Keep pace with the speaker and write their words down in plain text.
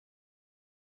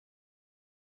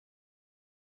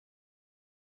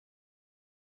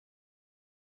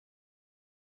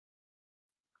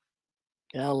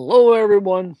Hello,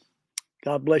 everyone.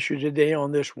 God bless you today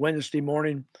on this Wednesday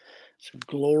morning. It's a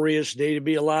glorious day to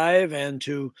be alive and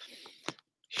to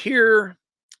hear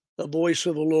the voice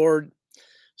of the Lord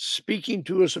speaking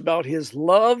to us about his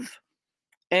love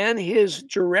and his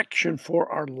direction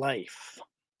for our life.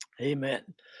 Amen.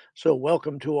 So,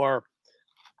 welcome to our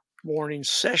morning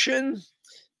session.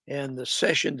 And the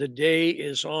session today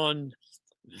is on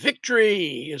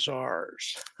victory is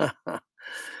ours.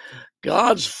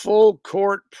 God's full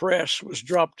court press was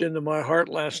dropped into my heart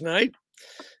last night.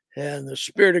 And the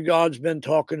Spirit of God's been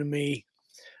talking to me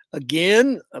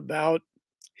again about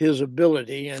his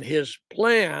ability and his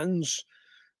plans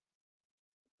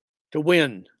to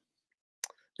win.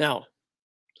 Now,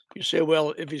 you say,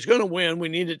 well, if he's going to win, we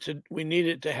need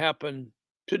it to happen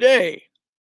today.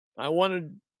 I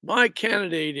wanted my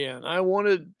candidate in. I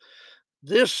wanted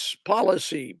this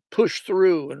policy pushed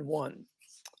through and won.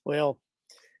 Well,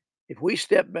 if we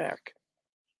step back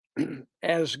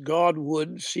as God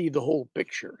would see the whole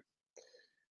picture,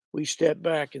 we step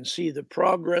back and see the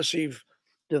progressive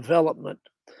development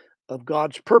of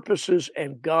God's purposes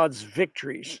and God's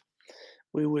victories,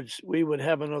 we would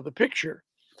have another picture.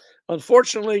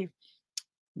 Unfortunately,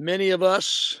 many of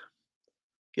us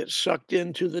get sucked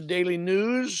into the daily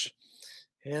news,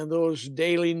 and those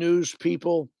daily news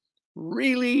people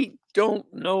really don't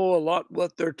know a lot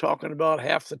what they're talking about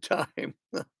half the time.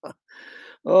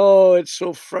 Oh, it's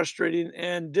so frustrating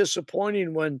and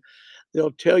disappointing when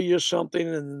they'll tell you something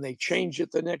and then they change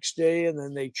it the next day and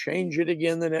then they change it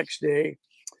again the next day.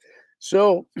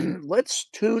 So let's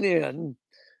tune in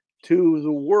to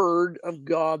the word of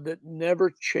God that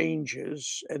never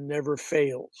changes and never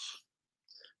fails.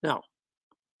 Now,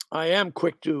 I am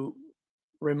quick to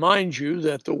remind you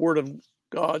that the word of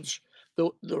God's,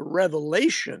 the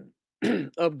revelation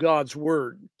of God's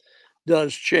word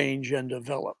does change and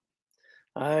develop.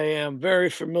 I am very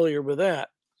familiar with that.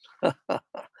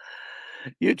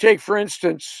 You take, for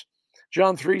instance,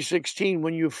 John 3:16,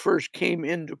 when you first came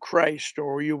into Christ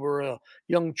or you were a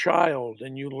young child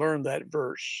and you learned that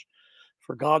verse.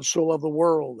 For God so loved the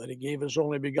world that he gave his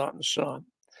only begotten Son.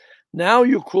 Now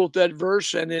you quote that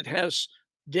verse and it has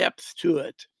depth to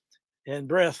it and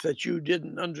breadth that you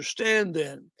didn't understand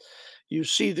then. You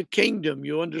see the kingdom,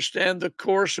 you understand the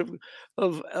course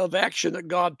of action that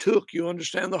God took, you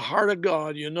understand the heart of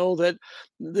God, you know that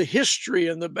the history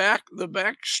and the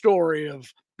backstory of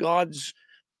God's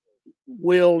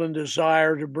will and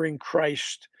desire to bring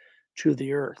Christ to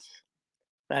the earth.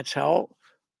 That's how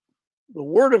the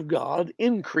word of God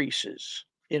increases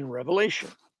in revelation.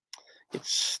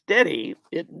 It's steady,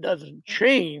 it doesn't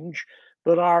change,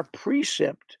 but our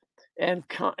precept and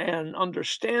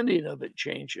understanding of it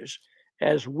changes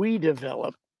as we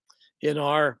develop in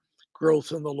our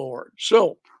growth in the Lord.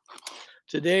 So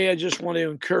today I just want to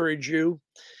encourage you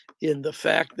in the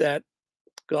fact that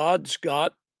God's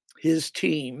got his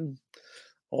team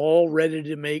all ready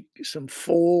to make some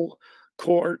full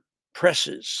court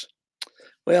presses.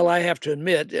 Well, I have to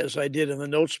admit, as I did in the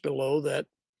notes below, that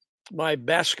my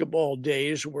basketball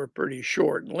days were pretty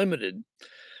short and limited,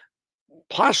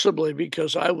 possibly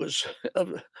because I was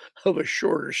of a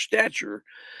shorter stature,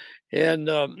 and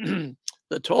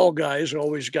the tall guys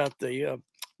always got the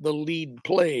lead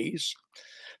plays.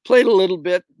 Played a little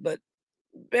bit, but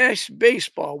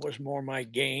baseball was more my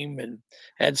game, and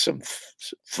had some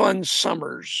fun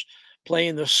summers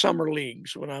playing the summer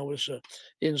leagues when I was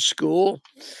in school.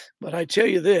 But I tell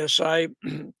you this, I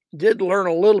did learn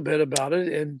a little bit about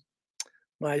it in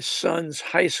my son's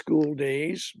high school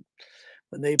days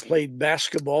when they played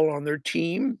basketball on their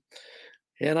team.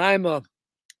 And I'm a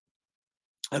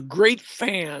great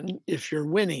fan if you're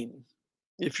winning.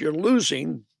 If you're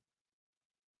losing,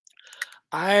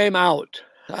 I'm out.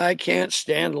 I can't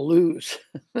stand to lose.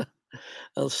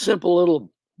 A simple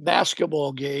little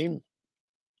basketball game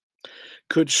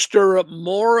could stir up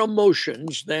more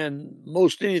emotions than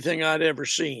most anything I'd ever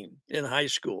seen in high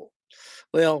school.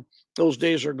 Well, those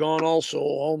days are gone also.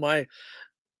 All my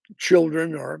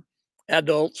children are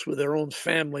adults with their own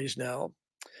families now.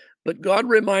 But God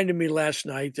reminded me last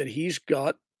night that he's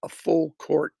got a full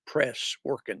court press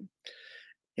working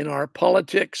in our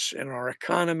politics, in our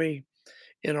economy,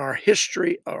 in our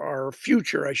history, our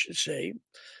future, I should say,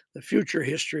 the future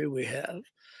history we have,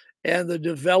 and the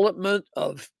development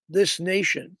of this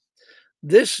nation.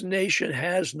 This nation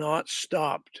has not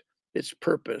stopped its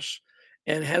purpose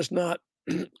and has not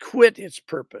quit its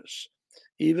purpose,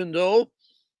 even though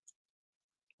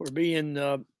we're being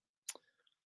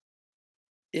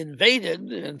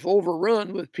invaded and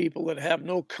overrun with people that have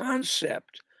no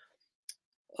concept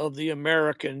of the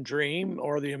American dream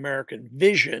or the American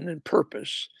vision and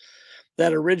purpose.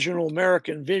 that original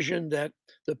American vision that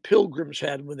the Pilgrims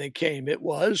had when they came. It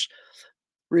was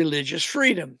religious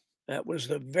freedom. That was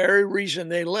the very reason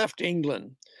they left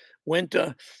England, went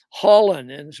to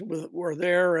Holland and were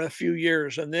there a few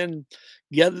years, and then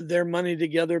gathered their money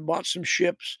together, bought some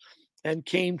ships, and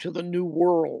came to the New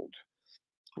World.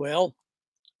 Well,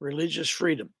 religious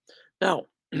freedom. Now,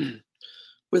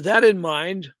 with that in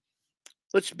mind,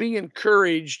 let's be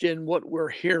encouraged in what we're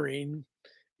hearing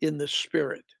in the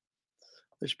Spirit.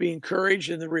 Let's be encouraged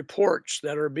in the reports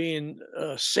that are being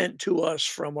sent to us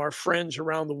from our friends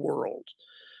around the world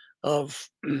of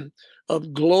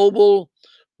of global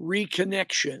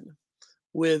reconnection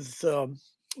with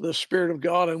the Spirit of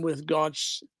God and with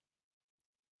God's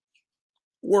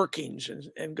workings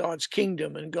and God's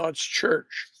kingdom and God's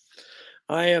church.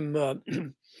 I am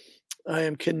I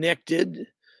am connected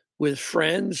with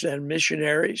friends and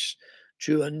missionaries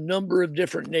to a number of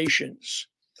different nations.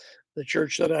 The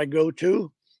church that I go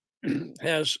to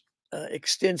has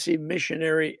extensive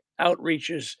missionary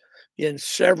outreaches in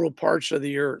several parts of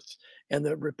the earth, and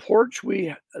the reports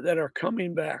we that are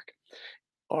coming back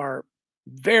are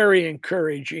very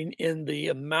encouraging in the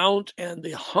amount and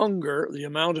the hunger, the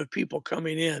amount of people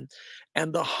coming in,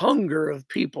 and the hunger of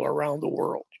people around the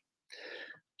world.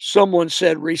 Someone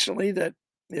said recently that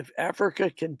if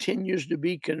Africa continues to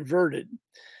be converted,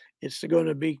 it's going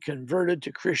to be converted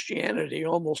to Christianity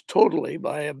almost totally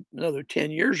by another 10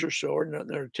 years or so, or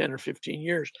another 10 or 15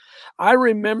 years. I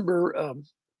remember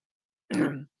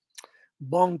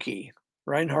Bonnke,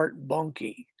 Reinhard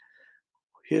Bonnke.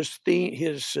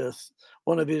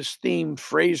 One of his theme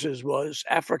phrases was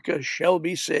 "Africa shall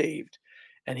be saved,"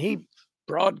 and he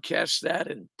broadcast that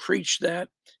and preached that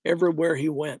everywhere he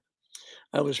went.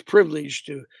 I was privileged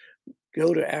to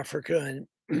go to Africa in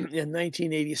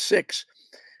 1986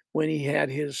 when he had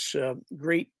his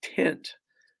great tent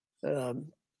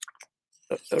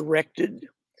erected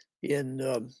in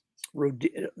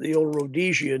the old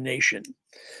Rhodesia nation.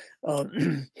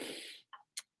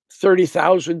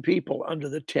 30,000 people under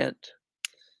the tent.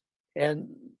 And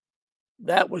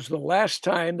that was the last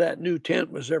time that new tent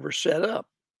was ever set up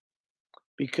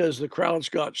because the crowds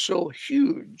got so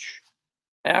huge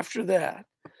after that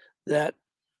that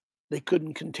they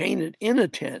couldn't contain it in a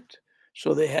tent.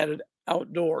 So they had it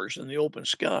outdoors in the open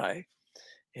sky.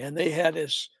 And they had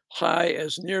as high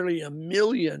as nearly 1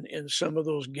 million in some of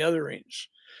those gatherings.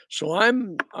 So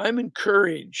I'm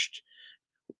encouraged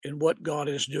in what God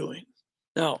is doing.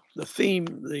 Now, the theme,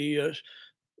 the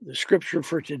scripture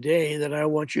for today that I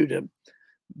want you to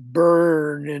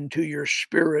burn into your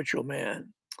spiritual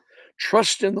man.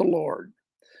 Trust in the Lord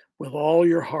with all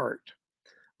your heart.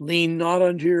 Lean not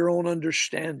unto your own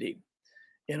understanding.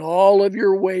 In all of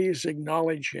your ways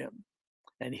acknowledge him,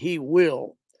 and he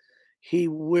will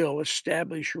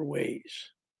establish your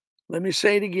ways. Let me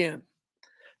say it again.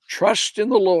 Trust in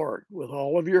the Lord with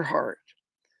all of your heart.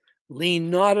 Lean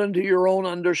not unto your own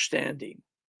understanding.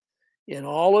 In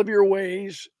all of your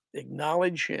ways,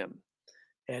 acknowledge him,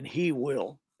 and he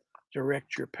will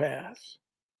direct your paths.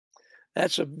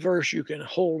 That's a verse you can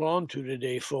hold on to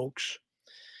today, folks.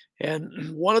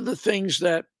 And one of the things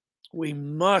that we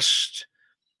must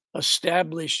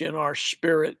establish in our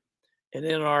spirit and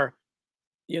in our,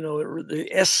 the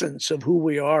essence of who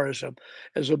we are as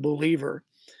a believer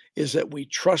is that we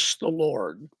trust the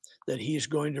Lord that he's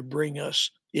going to bring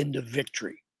us into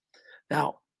victory.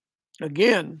 Now,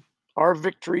 again, our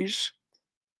victories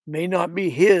may not be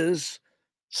his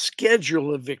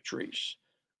schedule of victories,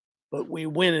 but we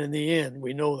win in the end.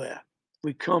 We know that.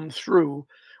 We come through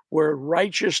where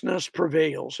righteousness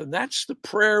prevails. And that's the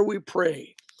prayer we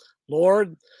pray.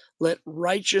 Lord, let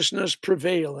righteousness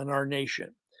prevail in our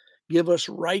nation. Give us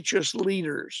righteous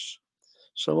leaders.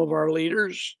 Some of our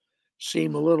leaders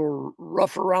seem a little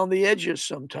rough around the edges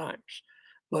sometimes,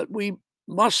 but we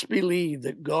must believe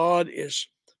that God is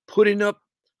putting up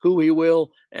who he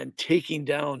will and taking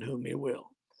down whom he will,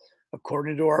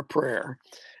 according to our prayer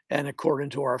and according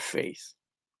to our faith.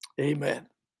 Amen.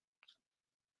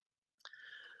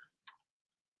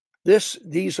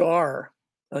 These are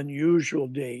unusual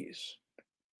days.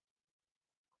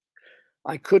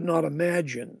 I could not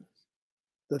imagine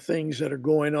the things that are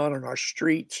going on in our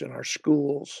streets and our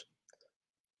schools.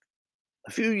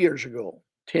 A few years ago,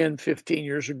 10, 15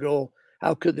 years ago,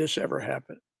 how could this ever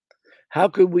happen? How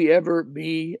could we ever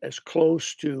be as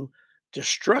close to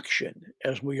destruction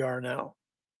as we are now?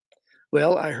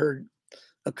 Well, I heard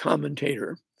a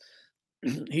commentator.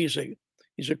 He's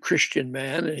a Christian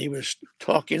man, and he was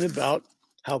talking about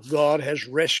how God has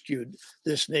rescued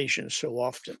this nation so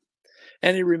often.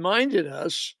 And he reminded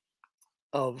us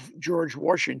of George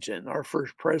Washington, our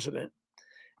first president,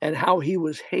 and how he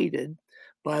was hated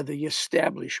by the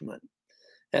establishment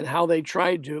and how they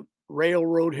tried to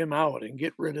railroad him out and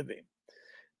get rid of him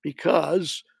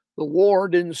because the war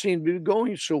didn't seem to be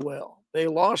going so well. They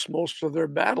lost most of their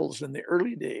battles in the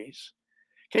early days.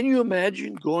 Can you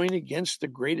imagine going against the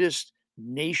greatest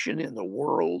nation in the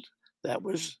world? That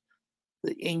was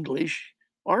the English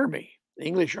army. The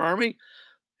English army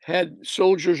had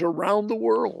soldiers around the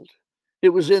world. It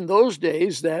was in those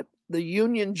days that the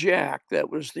Union Jack, that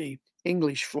was the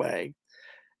English flag,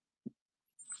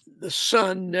 the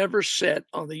sun never set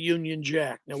on the Union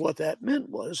Jack. Now, what that meant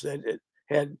was that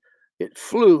it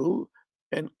flew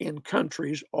and in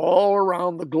countries all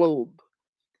around the globe.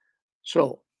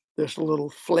 So this little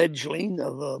fledgling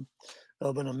of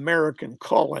an American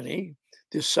colony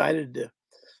decided to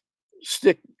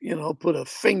put a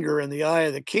finger in the eye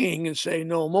of the king and say,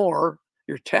 no more.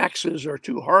 Your taxes are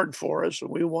too hard for us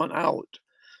and we want out.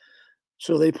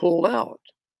 So they pulled out.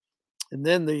 And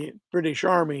then the British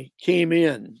Army came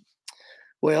in.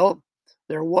 Well,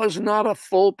 there was not a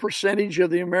full percentage of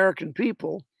the American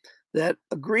people that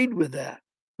agreed with that.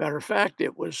 Matter of fact,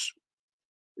 it was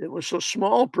a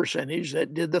small percentage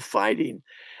that did the fighting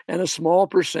and a small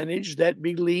percentage that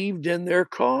believed in their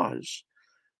cause.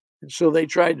 And so they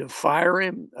tried to fire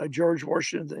him, George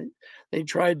Washington. They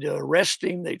tried to arrest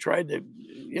him. They tried to,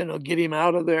 get him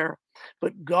out of there.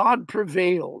 But God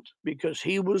prevailed because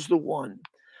he was the one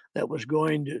that was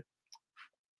going to,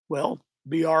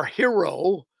 be our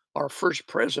hero, our first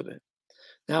president.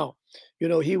 Now,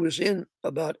 he was in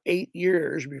about 8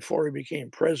 years before he became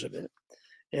president.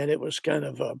 And it was kind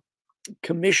of a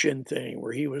commission thing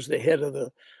where he was the head of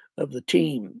the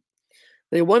team.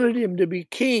 They wanted him to be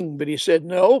king, but he said,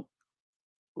 no,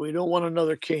 we don't want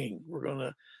another king. We're going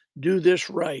to do this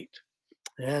right.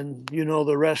 And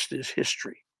the rest is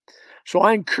history. So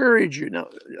I encourage you. Now,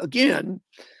 again,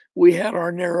 we had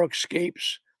our narrow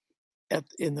escapes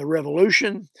in the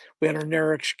Revolution. We had our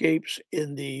narrow escapes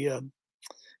in the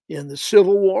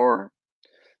Civil War.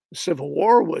 The Civil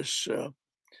War was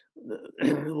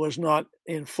not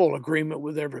in full agreement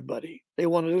with everybody. They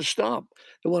wanted to stop.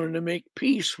 They wanted to make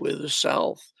peace with the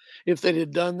South. If they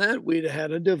had done that, we'd have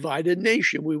had a divided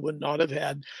nation. We would not have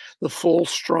had the full,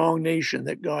 strong nation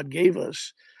that God gave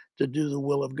us to do the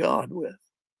will of God with.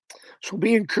 So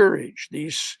be encouraged.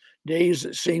 These days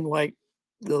that seem like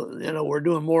we're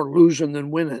doing more losing than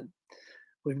winning.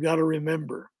 We've got to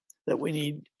remember that we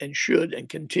need and should and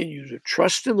continue to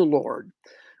trust in the Lord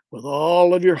with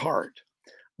all of your heart.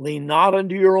 Lean not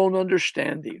unto your own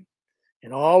understanding.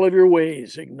 In all of your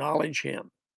ways, acknowledge him.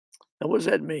 Now, what does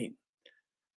that mean?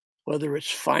 Whether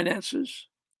it's finances,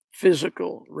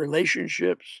 physical,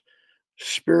 relationships,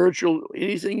 spiritual,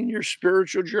 anything in your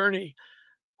spiritual journey,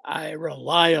 I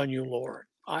rely on you, Lord.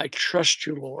 I trust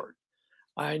you, Lord.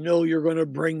 I know you're going to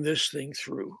bring this thing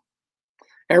through.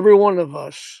 Every one of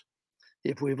us,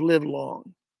 if we've lived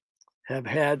long, have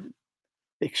had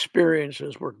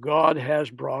experiences where God has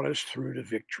brought us through to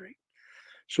victory.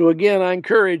 So again, I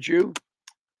encourage you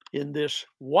in this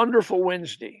wonderful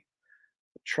Wednesday,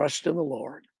 trust in the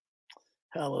Lord.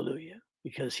 Hallelujah.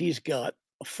 Because he's got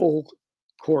a full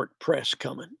court press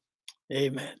coming.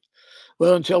 Amen.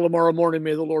 Well, until tomorrow morning,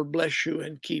 may the Lord bless you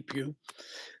and keep you.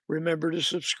 Remember to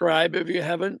subscribe if you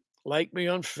haven't. Like me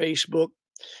on Facebook.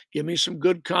 Give me some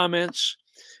good comments.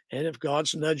 And if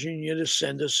God's nudging you to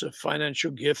send us a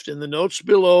financial gift in the notes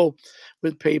below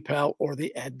with PayPal or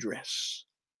the address.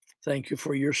 Thank you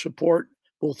for your support,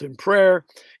 both in prayer,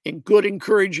 in good,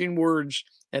 encouraging words,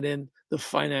 and in the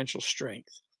financial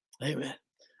strength. Amen.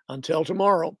 Until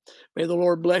tomorrow, may the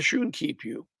Lord bless you and keep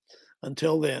you.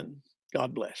 Until then,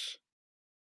 God bless.